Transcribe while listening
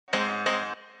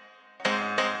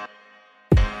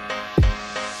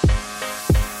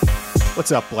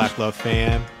What's up, Black Love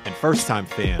fam and first-time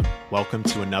fam? Welcome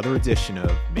to another edition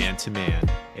of Man to Man,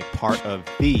 a part of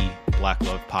the Black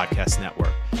Love Podcast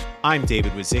Network. I'm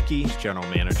David Wizicki, General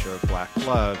Manager of Black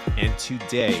Love, and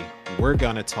today we're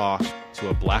going to talk to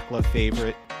a Black Love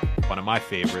favorite, one of my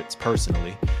favorites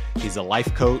personally. He's a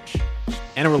life coach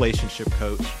and a relationship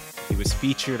coach. He was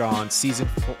featured on season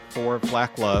 4 of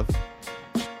Black Love.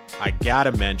 I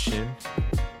gotta mention,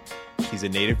 he's a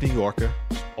native New Yorker.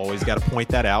 Always got to point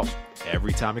that out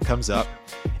every time it comes up.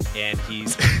 And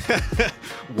he's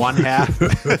one half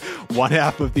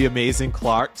of the Amazing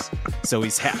Clarks. So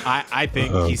he's I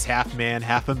think he's half man,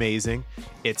 half amazing.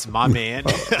 It's my man,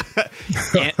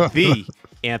 the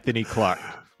Anthony Clark.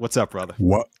 What's up, brother?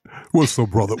 What's up,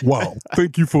 brother? Wow.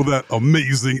 Thank you for that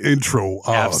amazing intro.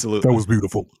 Absolutely. That was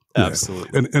beautiful. Yeah.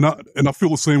 Absolutely. And I feel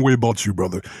the same way about you,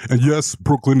 brother. And yes,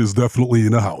 Brooklyn is definitely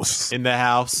in the house. In the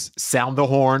house. Sound the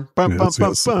horn. Yes.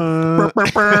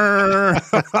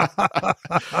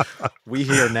 We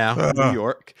here now, New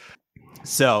York.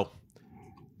 So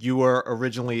you were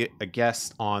originally a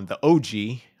guest on the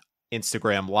OG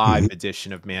Instagram Live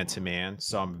edition of Man to Man.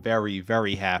 So I'm very,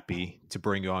 very happy to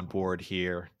bring you on board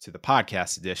here to the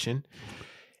podcast edition.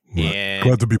 Right. And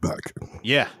glad to be back.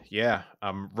 Yeah.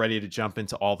 I'm ready to jump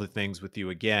into all the things with you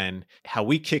again. How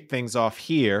we kick things off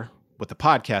here with the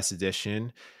podcast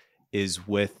edition is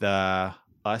with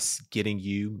us getting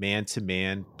you Man to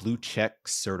Man Blue Check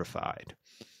certified.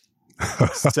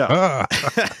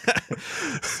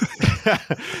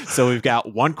 So we've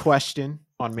got one question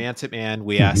on Man to Man.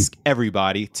 We ask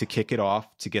everybody to kick it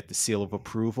off to get the seal of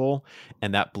approval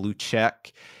and that blue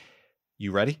check.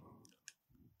 You ready?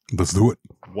 Let's do it.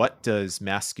 What does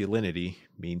masculinity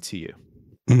mean to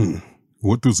you?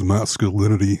 What does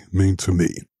masculinity mean to me?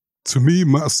 To me,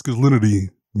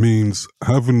 masculinity means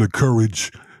having the courage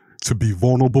to be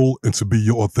vulnerable and to be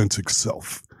your authentic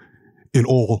self in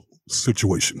all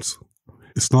situations.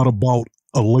 It's not about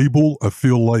a label. I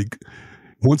feel like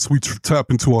once we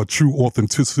tap into our true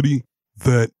authenticity,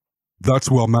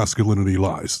 that's where our masculinity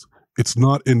lies. It's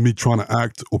not in me trying to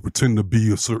act or pretend to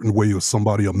be a certain way or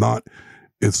somebody I'm not.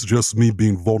 It's just me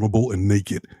being vulnerable and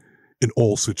naked in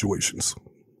all situations.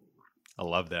 I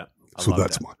love that. So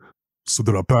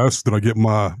did I pass? Did I get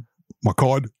my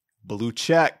card? Blue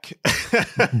check.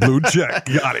 Blue check.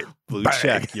 Got it. Blue Bang.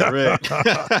 check. You're in.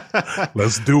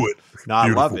 Let's do it. No,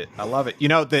 Beautiful. I love it. You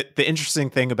know, the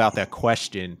interesting thing about that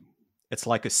question, it's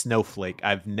like a snowflake.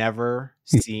 I've never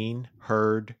seen,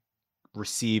 heard,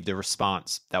 received a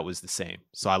response that was the same.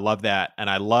 So I love that. And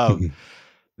I love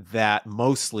that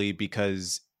mostly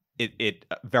because it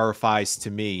verifies to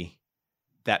me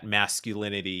that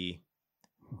masculinity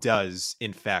does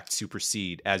in fact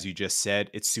supersede, as you just said,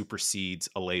 it supersedes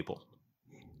a label.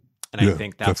 And I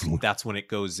think that's when it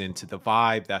goes into the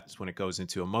vibe, that's when it goes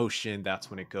into emotion,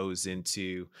 that's when it goes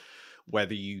into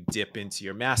whether you dip into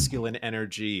your masculine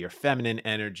energy, your feminine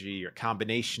energy, your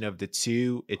combination of the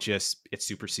two, it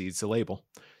supersedes the label.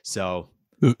 So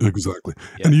exactly.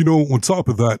 Yeah. And on top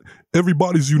of that,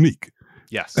 everybody's unique.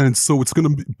 Yes. And so it's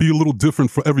going to be a little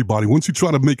different for everybody. Once you try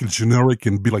to make it generic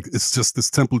and be like, it's just this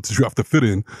template that you have to fit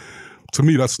in, to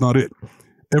me, that's not it.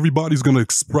 Everybody's going to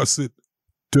express it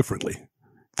differently.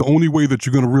 The only way that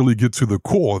you're going to really get to the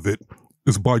core of it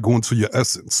is by going to your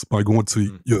essence, by going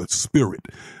to your spirit,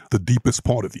 the deepest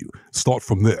part of you. Start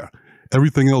from there.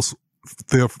 Everything else,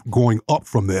 they're going up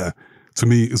from there, to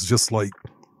me, is just like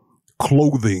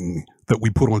clothing that we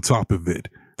put on top of it,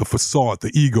 the facade,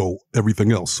 the ego,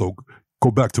 everything else. So go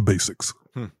back to basics.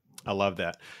 I love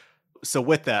that. So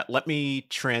with that, let me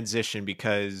transition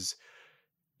because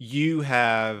you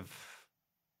have,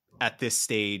 at this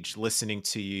stage, listening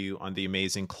to you on the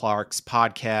Amazing Clarks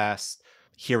podcast,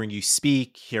 hearing you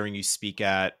speak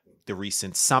at the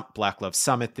recent Black Love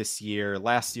Summit this year,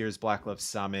 last year's Black Love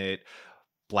Summit,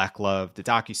 Black Love, the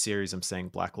docuseries. I'm saying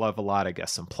Black Love a lot. I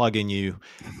guess I'm plugging you,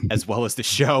 as well as the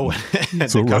show and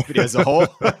the company as a whole,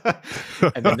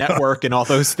 and the network and all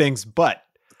those things. But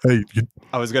I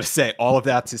was going to say all of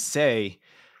that to say,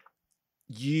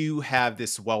 you have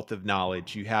this wealth of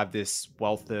knowledge. You have this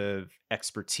wealth of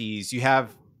expertise. You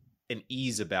have an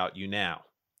ease about you now.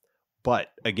 But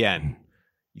again,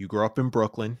 you grew up in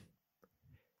Brooklyn,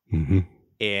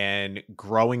 and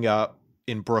growing up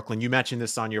in Brooklyn, you mentioned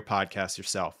this on your podcast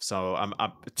yourself. So I'm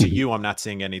to you, I'm not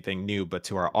saying anything new, but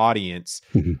to our audience,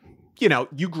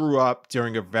 you grew up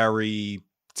during a very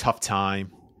tough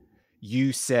time.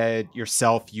 You said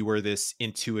yourself, you were this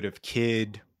intuitive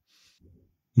kid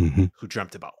who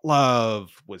dreamt about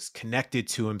love, was connected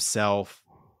to himself.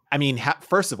 I mean,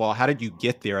 first of all, how did you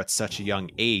get there at such a young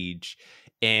age?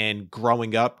 And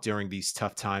growing up during these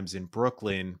tough times in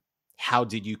Brooklyn, how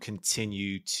did you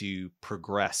continue to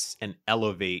progress and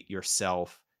elevate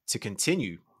yourself to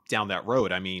continue down that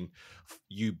road? I mean,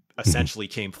 you essentially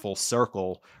came full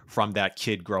circle from that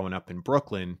kid growing up in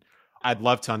Brooklyn. I'd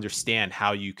love to understand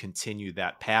how you continue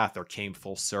that path or came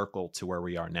full circle to where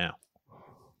we are now.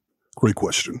 Great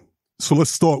question. So let's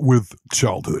start with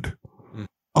childhood. Mm.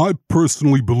 I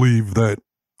personally believe that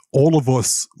all of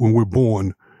us, when we're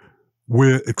born,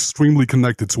 we're extremely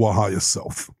connected to our higher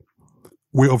self.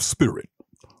 We're of spirit.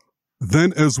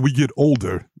 Then as we get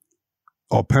older,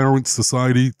 our parents,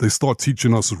 society, they start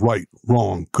teaching us right,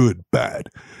 wrong, good, bad.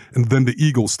 And then the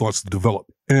ego starts to develop.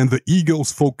 And the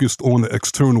ego's focused on the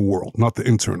external world, not the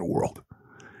internal world.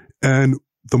 And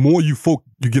the more you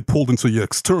get pulled into your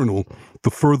external,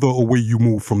 the further away you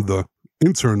move from the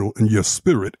internal and your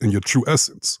spirit and your true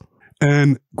essence.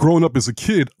 And growing up as a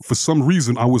kid, for some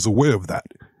reason, I was aware of that.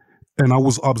 And I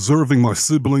was observing my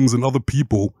siblings and other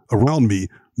people around me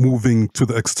moving to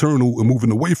the external and moving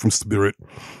away from spirit.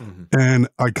 Mm-hmm. And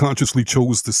I consciously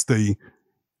chose to stay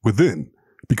within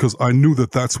because I knew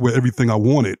that that's where everything I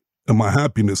wanted and my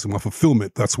happiness and my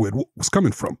fulfillment, that's where it was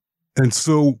coming from. And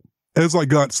so as I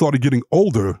started getting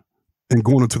older and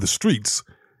going into the streets,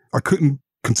 I couldn't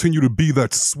continue to be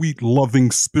that sweet,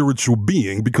 loving, spiritual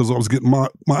being because I was getting my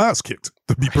ass kicked,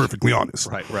 to be perfectly honest.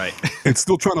 Right. And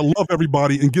still trying to love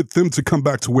everybody and get them to come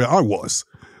back to where I was.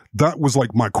 That was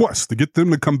like my quest, to get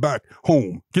them to come back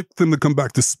home, get them to come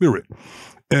back to spirit.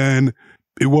 And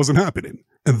it wasn't happening.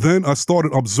 And then I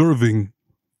started observing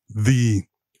the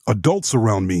adults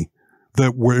around me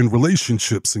that were in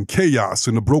relationships and chaos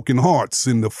and the broken hearts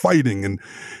and the fighting.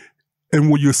 And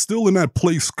when you're still in that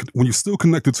place, when you're still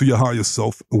connected to your higher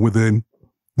self within,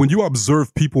 when you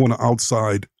observe people on the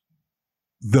outside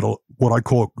that are what I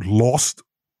call lost,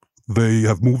 they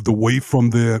have moved away from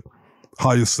their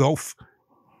higher self,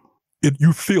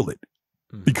 you feel it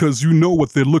because you know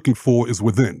what they're looking for is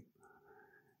within.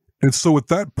 And so at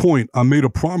that point, I made a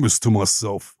promise to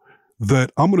myself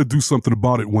that I'm going to do something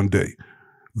about it one day,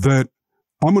 that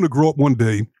I'm going to grow up one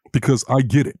day because I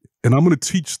get it. And I'm going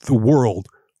to teach the world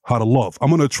how to love. I'm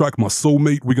going to attract my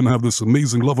soulmate. We're going to have this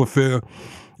amazing love affair.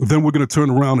 Then we're going to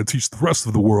turn around and teach the rest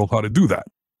of the world how to do that.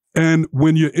 And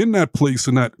when you're in that place,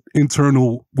 in that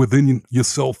internal within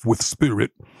yourself with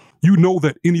spirit, you know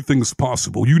that anything is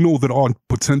possible. You know that our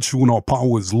potential and our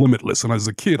power is limitless. And as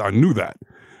a kid, I knew that.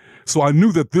 So I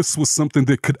knew that this was something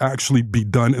that could actually be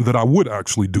done and that I would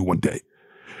actually do one day.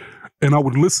 And I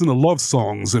would listen to love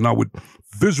songs and I would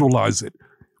visualize it,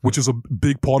 which is a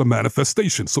big part of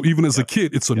manifestation. So even as a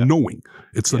kid, it's a knowing.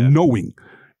 It's a knowing.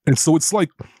 And so it's like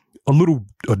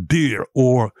a deer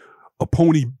or a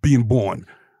pony being born.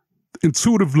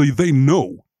 Intuitively, they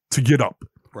know to get up.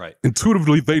 Right.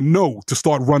 Intuitively, they know to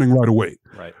start running right away.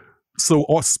 Right. So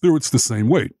our spirit's the same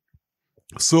way.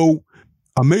 So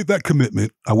I made that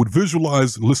commitment. I would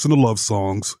visualize and listen to love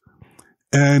songs.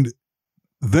 And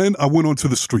then I went onto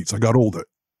the streets. I got older.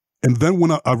 And then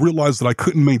when I realized that I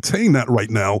couldn't maintain that right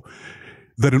now,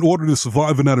 that in order to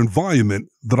survive in that environment,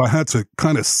 that I had to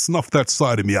kind of snuff that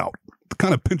side of me out, to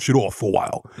kind of pinch it off for a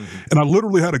while. Mm-hmm. And I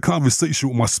literally had a conversation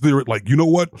with my spirit, like, you know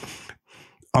what?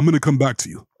 I'm going to come back to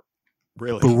you.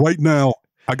 Really? But right now,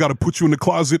 I got to put you in the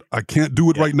closet. I can't do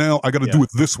it right now. I got to do it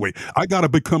this way. I got to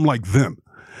become like them.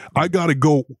 I got to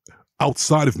go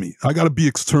outside of me. I got to be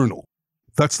external.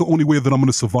 That's the only way that I'm going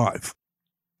to survive.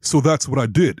 So that's what I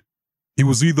did. It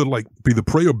was either like be the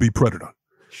prey or be predator.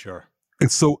 Sure.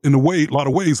 And so in a lot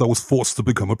of ways, I was forced to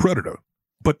become a predator.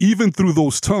 But even through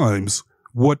those times,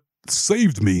 what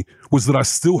saved me was that I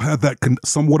still had that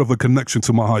somewhat of a connection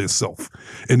to my higher self.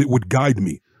 And it would guide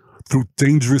me through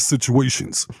dangerous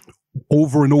situations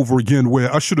over and over again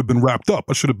where I should have been wrapped up.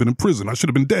 I should have been in prison. I should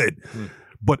have been dead.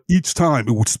 But each time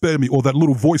it would spare me, or that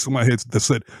little voice in my head that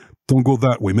said, don't go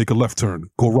that way, make a left turn,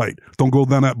 go right. Don't go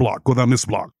down that block, go down this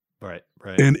block. Right.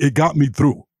 And it got me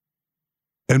through.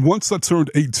 And once I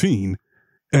turned 18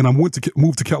 and I moved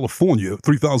to California,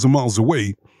 3,000 miles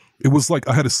away, it was like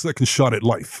I had a second shot at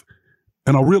life.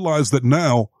 And I realized that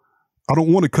now I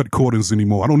don't want to cut corners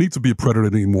anymore. I don't need to be a predator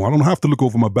anymore. I don't have to look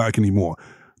over my back anymore.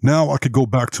 Now I could go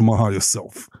back to my higher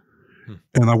self.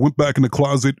 And I went back in the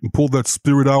closet and pulled that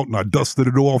spirit out and I dusted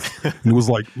it off and it was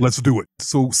like, let's do it.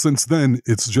 So since then,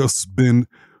 it's just been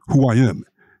who I am.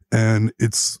 And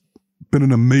it's been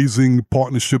an amazing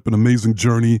partnership, an amazing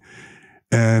journey.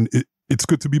 And it's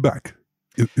good to be back.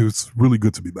 It's really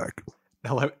good to be back.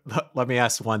 Now, let me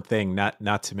ask one thing,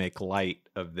 not to make light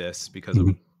of this because of,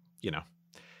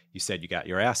 you said you got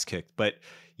your ass kicked, but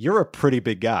you're a pretty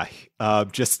big guy.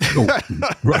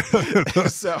 Right.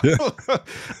 So, Yeah.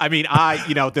 I mean,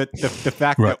 the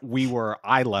fact Right. that we were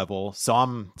eye level, so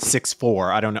I'm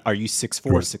 6'4". I don't know. Are you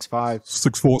 6'4", Right. 6'5"?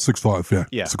 6'4", 6'5", yeah.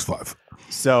 Yeah. 6'5".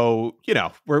 So,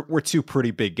 we're two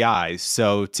pretty big guys.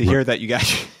 So to hear that you got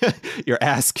your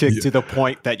ass kicked to the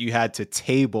point that you had to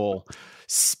table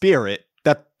Spirit,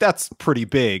 that's pretty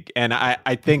big. And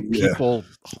I think people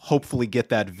hopefully get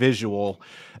that visual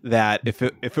that if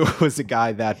it was a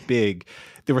guy that big,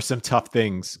 there were some tough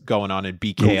things going on in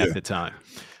BK at the time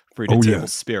for you to table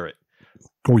Spirit.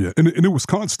 Oh yeah. And it was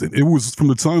constant. It was from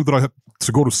the time that I had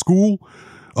to go to school,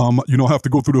 have to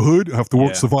go through the hood, have to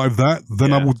work, survive that.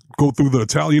 Then I would go through the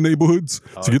Italian neighborhoods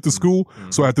to get to school.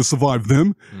 Mm-hmm. So I had to survive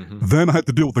them. Mm-hmm. Then I had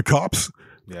to deal with the cops.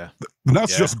 Yeah. And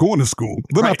that's just going to school.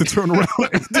 Then I have to turn around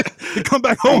and come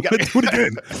back home and do it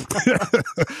again.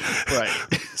 Right.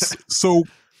 So,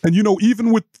 and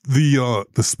even with the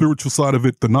spiritual side of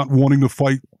it, the not wanting to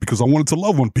fight, because I wanted to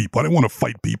love on people. I didn't want to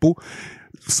fight people.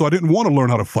 So I didn't want to learn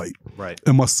how to fight. Right.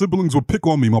 And my siblings would pick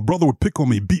on me. My brother would pick on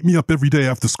me, beat me up every day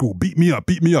after school, beat me up.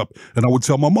 And I would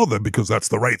tell my mother because that's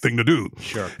the right thing to do.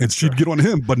 Sure. And she'd get on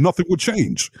him, but nothing would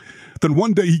change. Then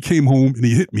one day he came home and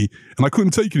he hit me and I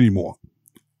couldn't take it anymore.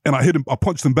 And I hit him, I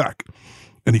punched him back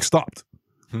and he stopped.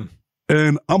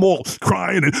 And I'm all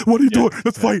crying and what are you doing?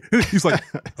 Let's fight. And he's like,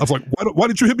 I was like, why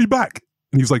did you hit me back?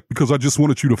 And he's like, because I just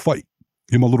wanted you to fight.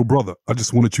 You're my little brother. I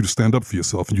just wanted you to stand up for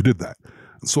yourself. And you did that.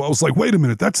 So I was like, wait a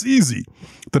minute, that's easy.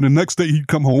 Then the next day he'd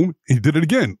come home and he did it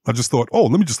again. I just thought,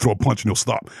 let me just throw a punch and he'll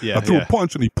stop. Yeah, I threw a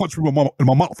punch and he punched me in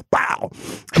my mouth. Pow!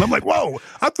 And I'm like, whoa,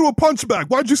 I threw a punch back.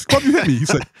 Why'd you hit me? He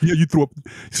said, yeah, you threw up.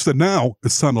 He said, now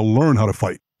it's time to learn how to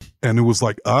fight. And it was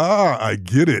like, I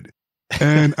get it.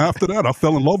 And after that, I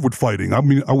fell in love with fighting. I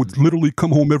mean, I would literally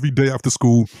come home every day after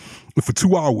school and for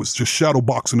 2 hours, just shadow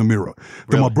box in the mirror.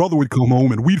 Then my brother would come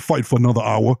home and we'd fight for another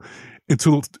hour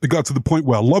until it got to the point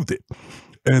where I loved it.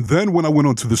 And then when I went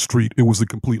onto the street, it was a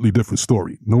completely different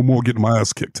story. No more getting my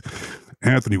ass kicked.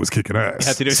 Anthony was kicking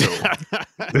ass.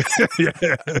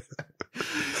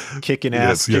 Kicking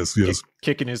ass. Yes.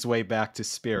 Kicking his way back to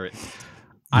Spirit.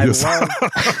 I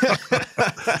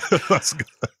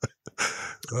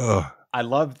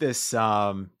love this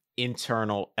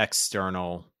internal,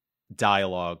 external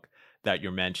dialogue that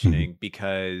you're mentioning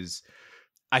because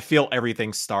I feel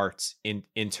everything starts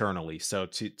internally. So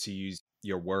to use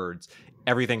your words,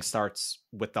 everything starts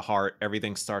with the heart.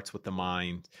 Everything starts with the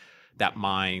mind. That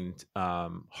mind,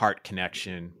 heart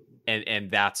connection, and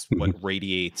that's what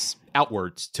radiates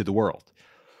outwards to the world.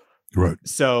 Right.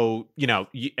 So,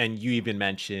 you even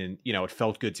mentioned, it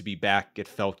felt good to be back. It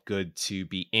felt good to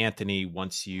be Anthony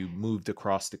once you moved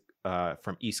across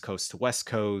from East Coast to West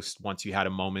Coast, once you had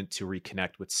a moment to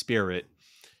reconnect with Spirit,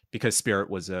 because Spirit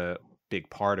was a big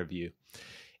part of you.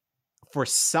 For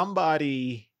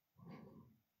somebody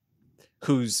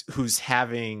who's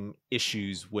having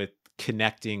issues with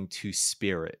connecting to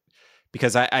Spirit,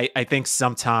 because I think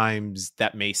sometimes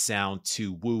that may sound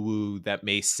too woo-woo, that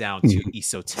may sound too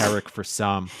esoteric for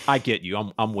some. I get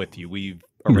you. I'm with you. We've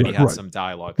already had some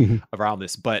dialogue around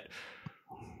this. But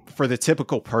for the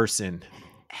typical person,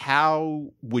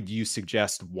 how would you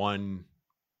suggest one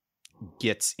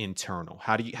gets internal?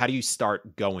 How do you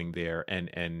start going there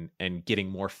and getting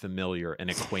more familiar and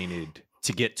acquainted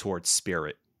to get towards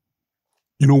Spirit?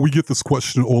 We get this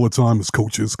question all the time as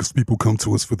coaches because people come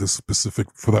to us for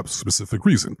that specific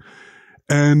reason.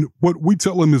 And what we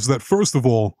tell them is that, first of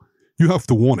all, you have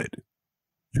to want it.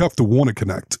 You have to want to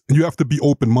connect, and you have to be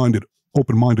open-minded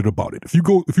about it. If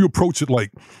you approach it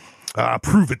like,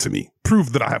 prove it to me,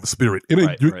 prove that I have a spirit, it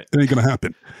ain't going to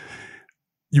happen.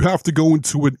 You have to go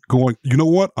into it going, you know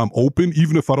what? I'm open,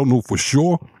 even if I don't know for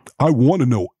sure. I want to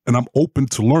know, and I'm open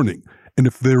to learning. And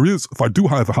if I do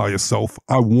have a higher self,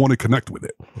 I want to connect with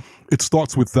it. It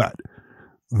starts with that.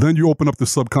 Then you open up the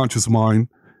subconscious mind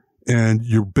and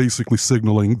you're basically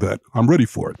signaling that I'm ready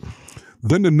for it.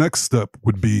 Then the next step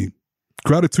would be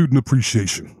gratitude and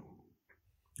appreciation.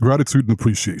 Gratitude and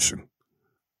appreciation.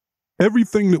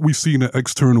 Everything that we see in the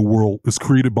external world is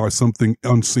created by something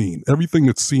unseen. Everything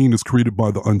that's seen is created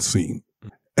by the unseen.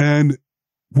 And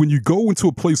when you go into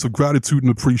a place of gratitude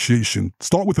and appreciation,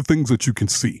 start with the things that you can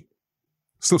see.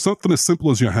 So something as simple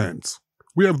as your hands.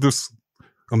 We have this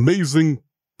amazing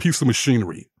piece of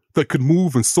machinery that could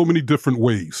move in so many different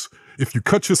ways. If you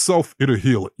cut yourself, it'll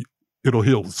heal it. It'll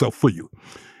heal itself for you.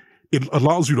 It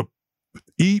allows you to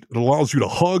eat. It allows you to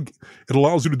hug. It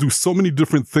allows you to do so many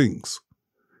different things.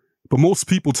 But most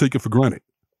people take it for granted.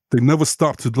 They never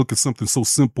stop to look at something so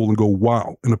simple and go,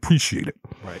 wow, and appreciate it.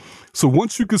 Right. So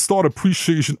once you can start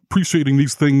appreciating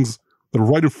these things that are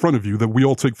right in front of you that we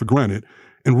all take for granted,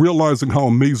 and realizing how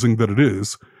amazing that it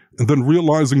is, and then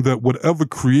realizing that whatever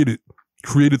created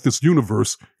this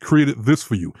universe, created this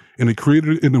for you, and it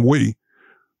created it in a way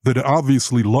that it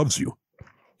obviously loves you.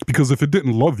 Because if it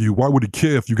didn't love you, why would it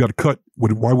care if you got cut?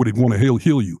 Why would it want to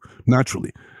heal you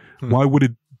naturally? Why would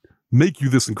it make you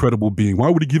this incredible being? Why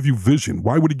would it give you vision?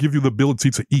 Why would it give you the ability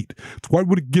to eat? Why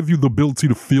would it give you the ability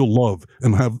to feel love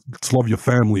and to love your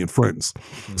family and friends?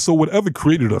 So whatever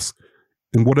created us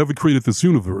and whatever created this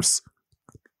universe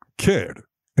cared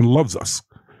and loves us.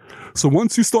 So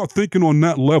once you start thinking on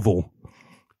that level,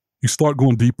 you start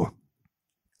going deeper.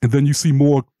 And then you see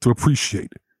more to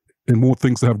appreciate and more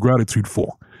things to have gratitude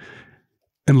for.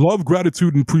 And love,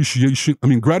 gratitude, and appreciation.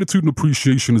 Gratitude and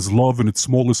appreciation is love in its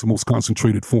smallest and most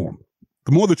concentrated form.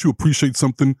 The more that you appreciate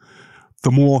something,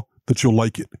 the more that you'll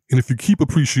like it. And if you keep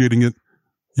appreciating it,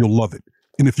 you'll love it.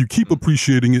 And if you keep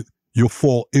appreciating it, you'll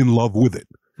fall in love with it.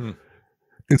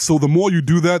 And so the more you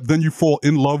do that, then you fall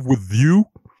in love with you,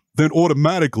 then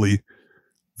automatically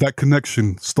that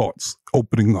connection starts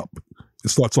opening up. It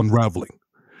starts unraveling.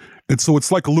 And so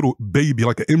it's like a little baby,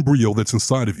 like an embryo that's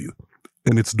inside of you.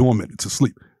 And it's dormant, it's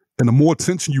asleep. And the more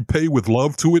attention you pay with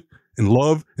love to it, and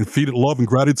feed it love and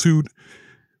gratitude,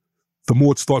 the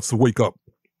more it starts to wake up,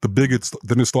 the bigger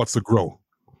then it starts to grow.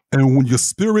 And when your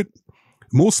spirit,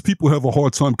 most people have a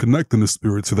hard time connecting the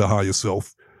spirit to their higher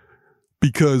self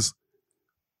because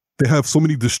they have so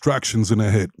many distractions in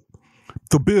their head.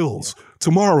 The bills,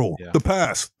 tomorrow, the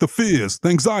past, the fears, the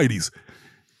anxieties.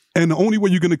 And the only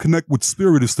way you're going to connect with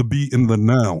spirit is to be in the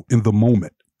now, in the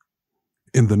moment,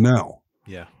 in the now.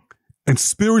 Yeah. And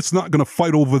spirit's not going to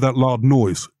fight over that loud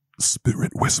noise.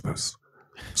 Spirit whispers.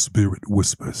 Spirit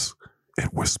whispers.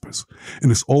 It whispers.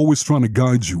 And it's always trying to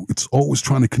guide you. It's always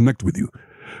trying to connect with you.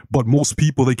 But most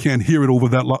people, they can't hear it over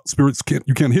that loud.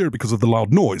 You can't hear it because of the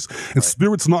loud noise. And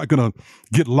spirit's not going to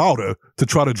get louder to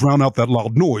try to drown out that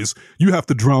loud noise. You have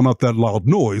to drown out that loud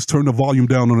noise, turn the volume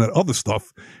down on that other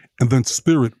stuff, and then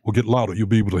spirit will get louder. You'll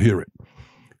be able to hear it.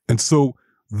 And so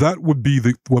that would be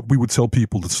what we would tell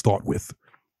people to start with.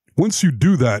 Once you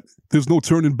do that, there's no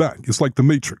turning back. It's like the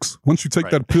Matrix. Once you take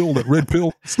that pill, that red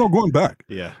pill, it's not going back.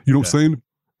 Yeah. You know what I'm saying?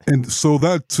 And so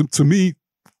that, to me,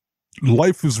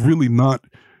 life is really not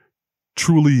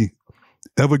truly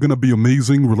ever going to be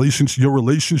amazing. Your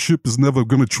relationship is never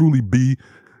going to truly be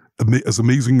as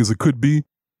amazing as it could be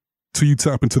till you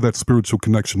tap into that spiritual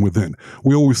connection within.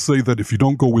 We always say that if you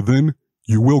don't go within,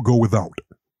 you will go without.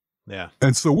 Yeah.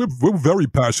 And so we're very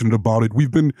passionate about it.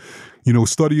 We've been,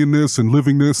 studying this and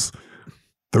living this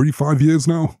 35 years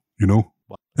now,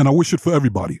 and I wish it for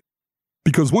everybody.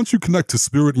 Because once you connect to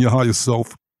spirit and your higher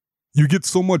self, you get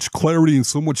so much clarity and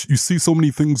you see so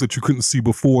many things that you couldn't see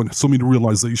before and so many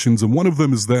realizations. And one of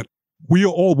them is that we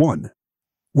are all one.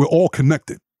 We're all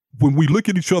connected. When we look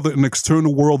at each other in the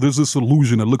external world, there's this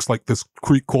illusion that looks like this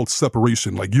creek called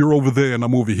separation. Like you're over there and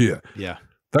I'm over here. Yeah.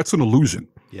 That's an illusion.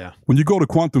 Yeah. When you go to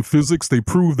quantum physics, they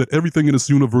prove that everything in this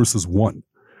universe is one.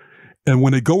 And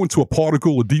when they go into a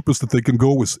particle, the deepest that they can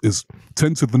go is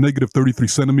 10 to the negative 33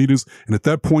 centimeters. And at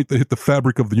that point, they hit the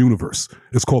fabric of the universe.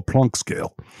 It's called Planck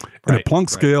scale. And at Planck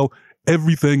scale,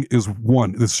 everything is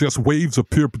one. It's just waves of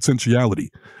pure potentiality.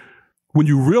 When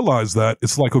you realize that,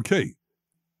 it's like, okay,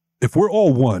 if we're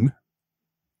all one,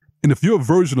 and if you're a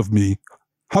version of me,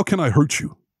 how can I hurt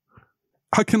you?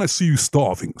 How can I see you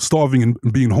starving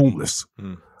and being homeless?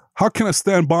 How can I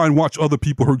stand by and watch other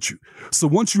people hurt you? So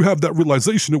once you have that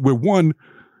realization that we're one,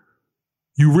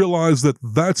 you realize that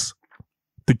that's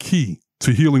the key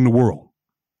to healing the world.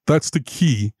 That's the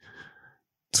key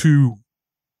to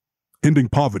ending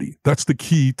poverty. That's the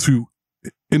key to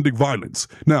ending violence.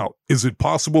 Now, is it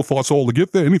possible for us all to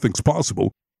get there? Anything's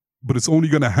possible, but it's only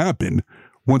going to happen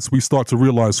once we start to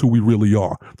realize who we really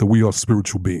are, that we are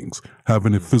spiritual beings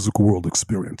having a physical world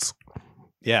experience.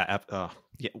 Yeah.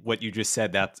 What you just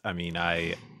said,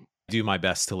 I do my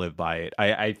best to live by it.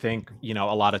 I think, a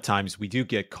lot of times we do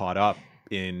get caught up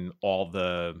in all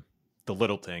the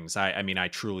little things. I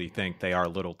truly think they are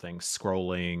little things,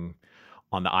 scrolling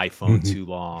on the iPhone too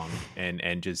long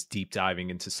and just deep diving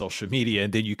into social media.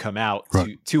 And then you come out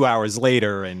 2 hours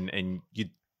later and you,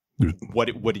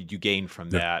 what did you gain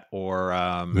from that? Or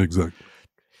exactly.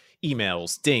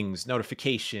 Emails, dings,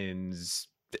 notifications,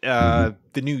 the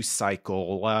news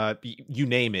cycle, you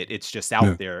name it. It's just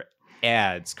out there,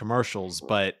 ads, commercials.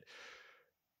 But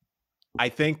I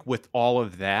think with all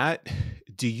of that,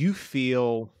 do you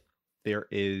feel there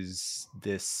is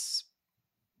this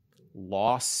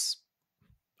loss?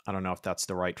 I don't know if that's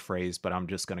the right phrase, but I'm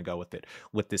just going to go with it.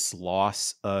 With this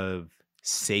loss of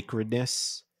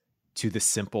sacredness to the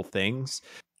simple things.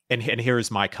 And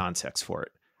here's my context for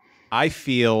it. I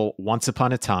feel once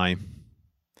upon a time,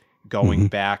 going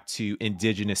back to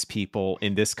indigenous people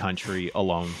in this country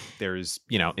alone. There's,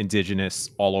 indigenous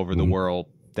all over the world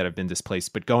that have been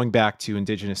displaced, but going back to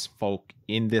indigenous folk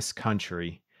in this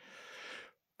country,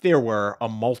 there were a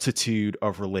multitude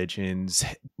of religions,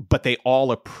 but they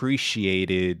all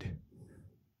appreciated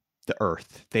the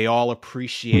earth. They all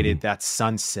appreciated that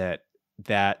sunset,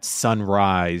 that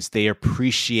sunrise. They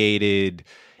appreciated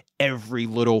every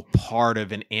little part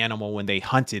of an animal when they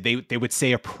hunted. They would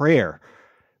say a prayer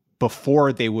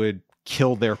before they would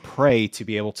kill their prey to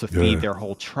be able to feed their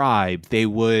whole tribe.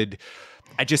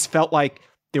 I just felt like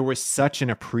there was such an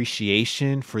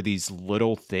appreciation for these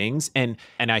little things. And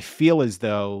I feel as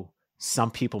though some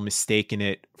people mistaken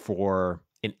it for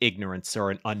an ignorance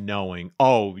or an unknowing.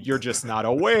 Oh, you're just not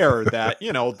aware that,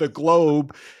 the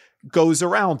globe goes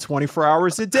around 24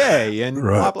 hours a day and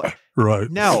blah, blah.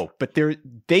 Right. No, but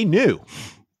they knew,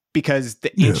 because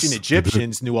the ancient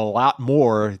Egyptians knew a lot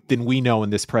more than we know in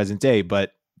this present day,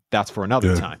 but that's for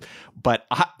another time. But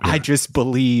I just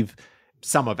believe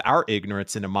some of our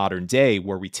ignorance in the modern day,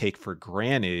 where we take for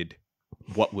granted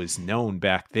what was known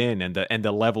back then and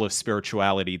the level of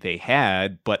spirituality they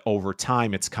had, but over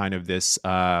time it's kind of this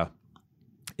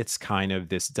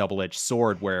double-edged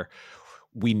sword where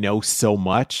we know so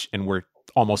much and we're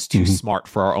almost too smart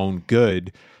for our own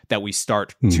good that we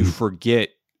start to forget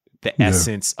the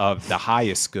essence of the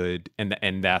highest good,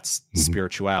 and that's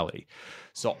spirituality.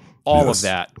 So all of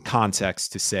that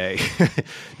context to say,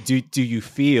 do you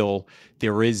feel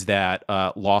there is that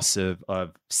loss of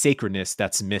sacredness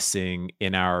that's missing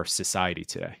in our society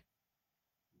today?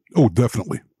 Oh,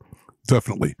 definitely.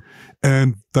 Definitely.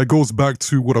 And that goes back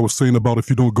to what I was saying about if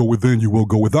you don't go within, you will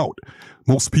go without.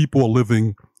 Most people are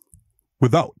living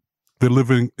without. They're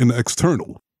living in the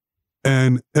external.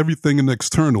 And everything in the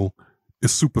external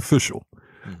is superficial.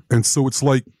 And so it's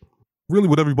like, really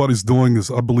what everybody's doing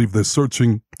is, I believe they're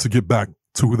searching to get back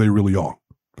to who they really are.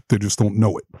 They just don't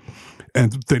know it.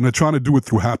 And they're trying to do it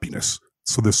through happiness.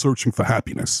 So they're searching for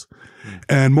happiness.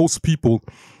 And most people,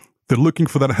 they're looking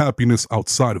for that happiness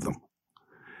outside of them.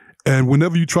 And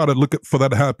whenever you try to look for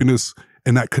that happiness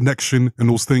and that connection and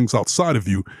those things outside of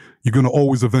you, you're going to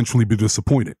always eventually be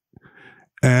disappointed.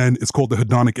 And it's called the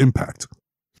hedonic impact.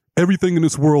 Everything in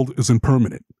this world is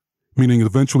impermanent, meaning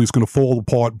eventually it's going to fall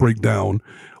apart, break down,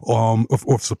 or if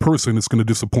it's a person, it's going to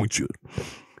disappoint you. Right.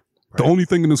 The only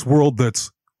thing in this world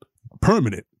that's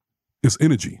permanent is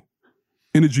energy.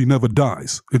 Energy never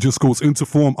dies. It just goes into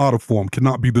form, out of form,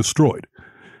 cannot be destroyed.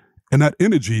 And that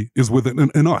energy is within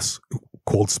in us,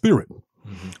 called spirit.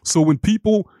 So when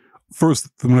people when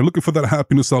they're looking for that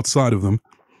happiness outside of them,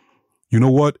 you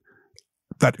know what?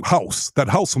 That house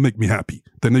will make me happy.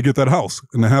 Then they get that house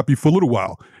and they're happy for a little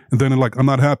while. And then they're like, I'm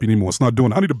not happy anymore. It's not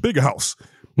doing it. I need a bigger house.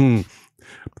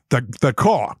 That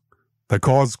car,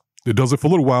 it does it for a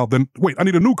little while. Then wait, I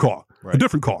need a new car, a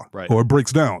different car, or it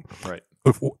breaks down. Right.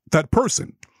 If that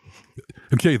person,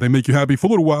 okay, they make you happy for a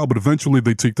little while, but eventually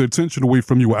they take their attention away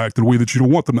from you, act in a way that you don't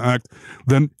want them to act.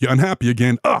 Then you're unhappy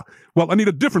again. Well, I need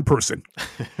a different person.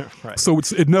 Right. So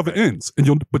it never ends, and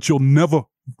you'll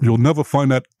never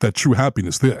find that true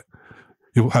happiness there.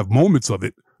 You'll have moments of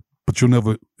it, but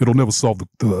it'll never solve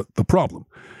the problem.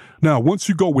 Now, once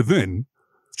you go within,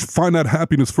 find that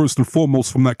happiness first and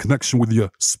foremost from that connection with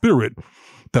your spirit,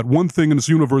 that one thing in this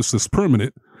universe is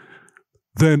permanent,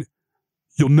 then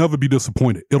you'll never be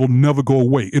disappointed. It'll never go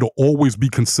away. It'll always be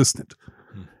consistent.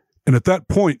 And at that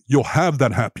point, you'll have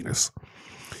that happiness.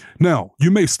 Now,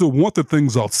 you may still want the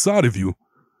things outside of you,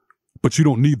 but you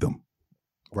don't need them.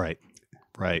 Right.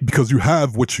 Because you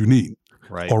have what you need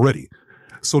already.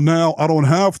 So now I don't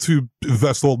have to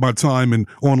invest all my time in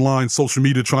online social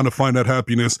media trying to find that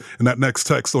happiness and that next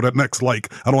text or that next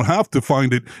like. I don't have to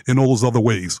find it in all those other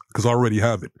ways because I already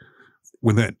have it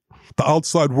within. The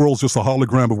outside world's just a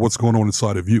hologram of what's going on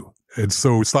inside of you. And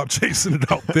so stop chasing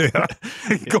it out there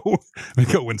and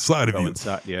go inside of you.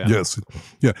 Inside, yeah. Yes.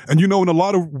 Yeah. And in a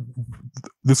lot of,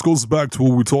 this goes back to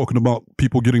what we're talking about,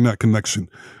 people getting that connection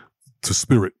to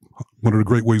spirit. One of the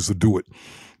great ways to do it.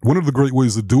 One of the great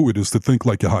ways to do it is to think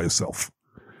like your higher self.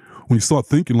 When you start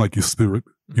thinking like your spirit,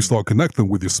 you start connecting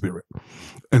with your spirit.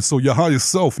 And so your higher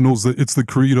self knows that it's the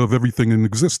creator of everything in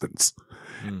existence.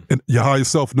 And your higher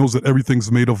self knows that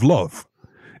everything's made of love.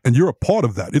 And you're a part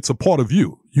of that. It's a part of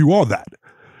you. You are that.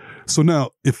 So now,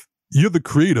 if you're the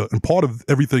creator and part of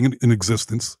everything in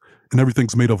existence and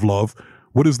everything's made of love,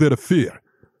 what is there to fear?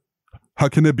 How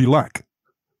can there be lack?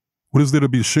 What is there to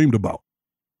be ashamed about?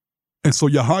 And so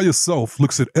your higher self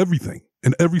looks at everything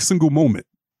in every single moment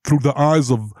through the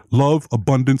eyes of love,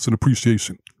 abundance, and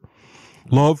appreciation.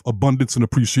 Love, abundance, and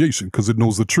appreciation, because it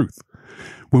knows the truth.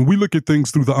 When we look at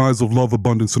things through the eyes of love,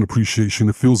 abundance, and appreciation,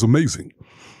 it feels amazing.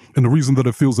 And the reason that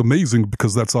it feels amazing,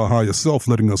 because that's our higher self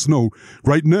letting us know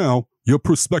right now, your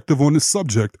perspective on this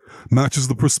subject matches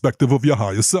the perspective of your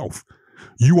higher self.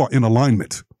 You are in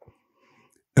alignment.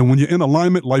 And when you're in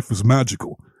alignment, life is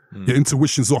magical. Your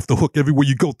intuition's off the hook. Everywhere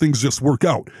you go, things just work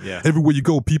out. Yeah. Everywhere you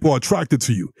go, people are attracted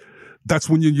to you. That's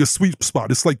when you're in your sweet spot.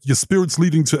 It's like your spirit's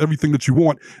leading to everything that you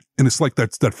want. And it's like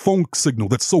that phone signal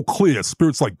that's so clear.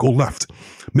 Spirit's like, go left,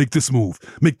 make this move,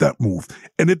 make that move.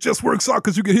 And it just works out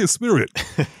because you can hear spirit.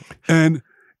 and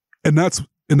that's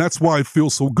why it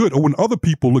feels so good. Or when other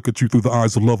people look at you through the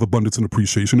eyes of love, abundance, and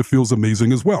appreciation, it feels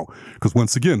amazing as well. Because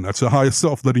once again, that's your higher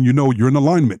self letting you know you're in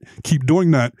alignment. Keep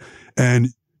doing that and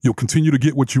you'll continue to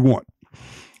get what you want.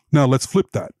 Now let's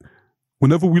flip that.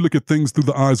 Whenever we look at things through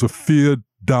the eyes of fear,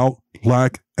 doubt,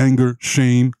 lack, anger,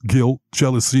 shame, guilt,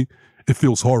 jealousy, it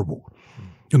feels horrible.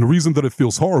 And the reason that it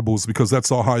feels horrible is because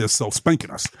that's our higher self spanking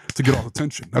us to get our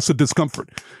attention. That's a discomfort.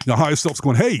 Your higher self's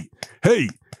going, hey,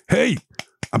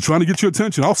 I'm trying to get your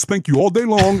attention. I'll spank you all day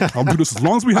long. I'll do this as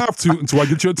long as we have to until I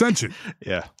get your attention.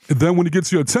 Yeah. And then when it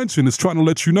gets your attention, it's trying to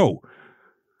let you know,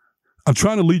 I'm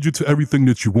trying to lead you to everything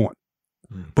that you want.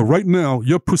 But right now,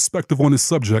 your perspective on this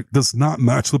subject does not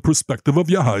match the perspective of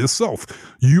your higher self.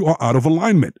 You are out of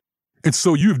alignment. And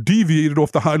so you've deviated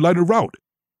off the highlighted route.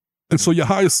 And so your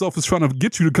higher self is trying to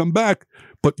get you to come back,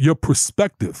 but your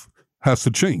perspective has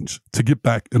to change to get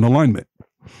back in alignment.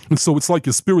 And so it's like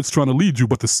your spirit's trying to lead you,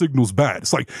 but the signal's bad.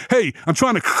 It's like, hey, I'm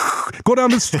trying to go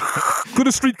down this, go to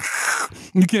the street.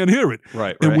 You can't hear it.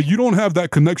 Right. And when you don't have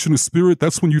that connection to spirit,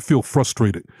 that's when you feel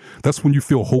frustrated. That's when you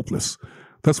feel hopeless.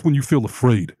 That's when you feel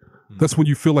afraid. That's when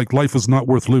you feel like life is not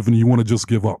worth living and you want to just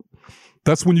give up.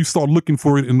 That's when you start looking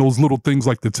for it in those little things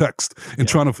like the text and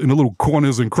trying to, in the little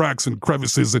corners and cracks and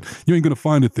crevices, and you ain't going to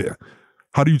find it there.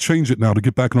 How do you change it now to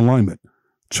get back in alignment?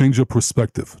 Change your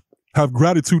perspective. Have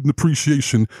gratitude and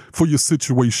appreciation for your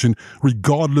situation,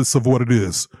 regardless of what it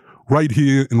is, right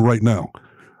here and right now.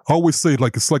 I always say,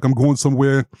 like, it's like I'm going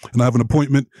somewhere and I have an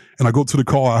appointment and I go to the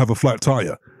car, I have a flat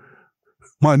tire.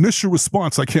 My initial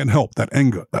response, I can't help that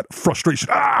anger, that frustration.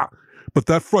 But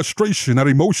that frustration, that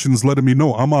emotion's letting me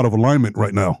know I'm out of alignment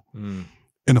right now. And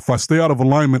if I stay out of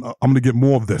alignment, I'm going to get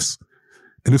more of this.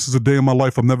 And this is a day in my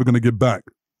life I'm never going to get back.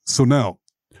 So now,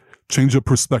 change your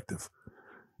perspective.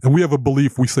 And we have a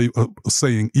belief, we say a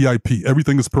saying, EIP,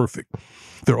 everything is perfect.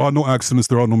 There are no accidents,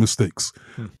 there are no mistakes.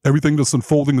 Everything that's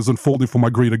unfolding is unfolding for my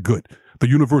greater good. The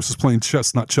universe is playing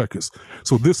chess, not checkers.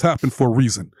 So this happened for a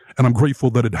reason, and I'm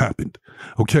grateful that it happened.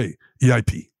 Okay,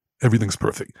 EIP, everything's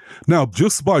perfect. Now,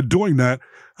 just by doing that,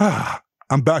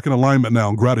 I'm back in alignment now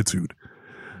in gratitude.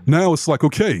 Now it's like,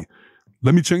 okay,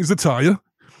 let me change the tire.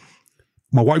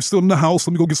 My wife's still in the house.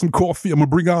 Let me go get some coffee. I'm going to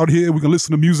bring her out here. We're going to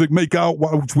listen to music, make out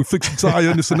while we fix the tire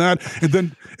and this and that.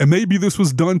 And maybe this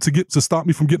was done to stop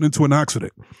me from getting into an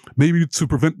accident. Maybe to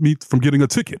prevent me from getting a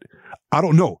ticket. I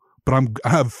don't know, but I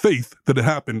have faith that it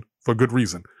happened for a good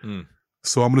reason.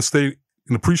 So I'm going to stay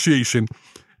in appreciation.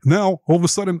 Now, all of a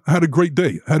sudden, I had a great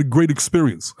day. I had a great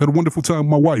experience. I had a wonderful time with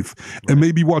my wife. Right. And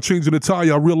maybe while changing the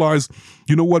tire, I realized,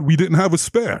 you know what? We didn't have a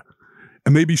spare.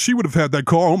 And maybe she would have had that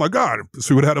car. Oh, my God. If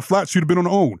she would have had a flat, she'd have been on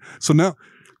her own. So now, you know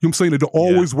what I'm saying? It'll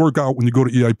always work out when you go to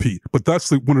EIP. But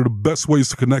that's one of the best ways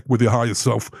to connect with your higher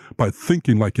self, by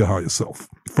thinking like your higher self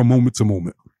from moment to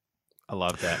moment. I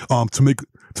love that.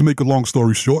 To make a long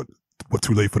story short, but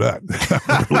too late for that.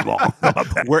 Really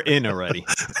long. We're in already.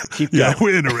 Keep going. Yeah,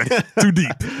 we're in already. Too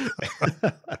deep.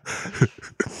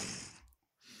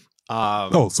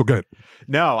 So go ahead.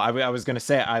 No, I was going to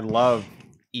say, I love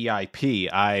EIP.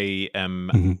 I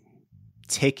am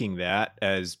taking that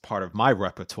as part of my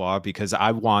repertoire because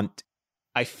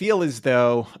I feel as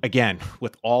though, again,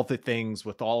 with all the things,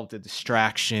 with all of the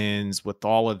distractions, with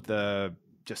all of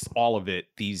it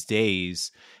these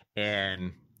days,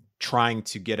 and trying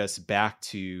to get us back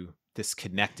to this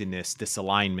connectedness, this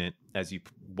alignment, as you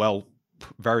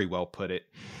very well put it,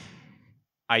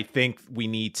 I think we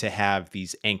need to have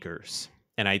these anchors.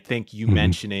 And I think you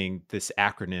mentioning this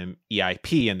acronym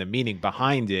EIP and the meaning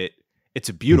behind it, it's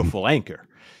a beautiful anchor.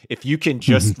 If you can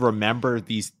just remember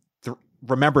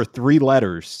remember 3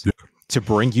 letters to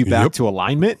bring you back to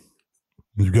alignment,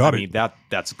 you got it. I mean,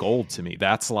 that's gold to me.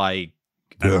 That's like,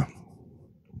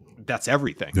 that's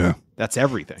everything. Yeah. That's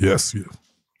everything. Yes.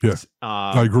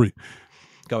 I agree.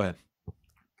 Go ahead.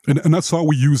 And that's how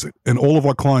we use it. And all of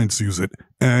our clients use it.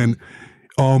 And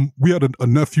we had a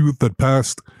nephew that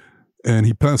passed, and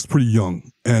he passed pretty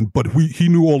young. But he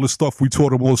knew all this stuff. We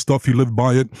taught him all this stuff. He lived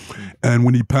by it. And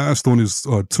when he passed, on his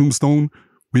tombstone,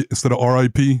 instead of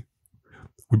RIP,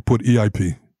 we put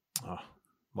EIP. Oh,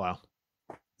 wow.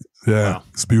 Yeah, wow.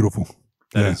 It's beautiful.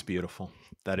 That is beautiful.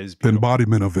 That is the beautiful.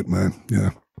 embodiment of it, man.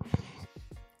 Yeah.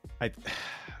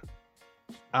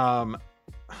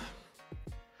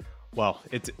 Well,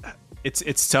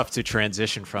 it's tough to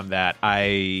transition from that.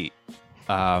 I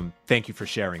thank you for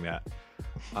sharing that.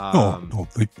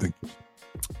 Thank you.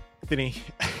 Anthony,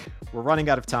 we're running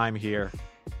out of time here,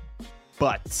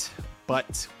 but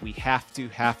we have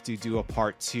to do a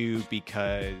part 2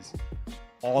 because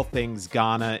all things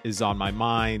Ghana is on my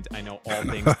mind. I know all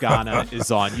things Ghana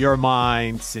is on your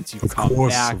mind since you've come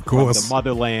back from the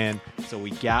motherland. So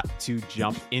we got to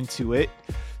jump into it.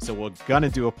 So we're going to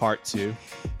do a part 2.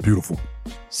 Beautiful.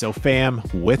 So fam,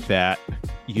 with that,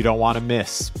 you don't want to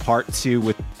miss part 2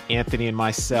 with Anthony and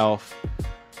myself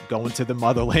going to the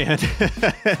motherland.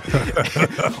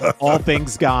 All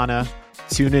things Ghana.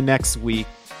 Tune in next week.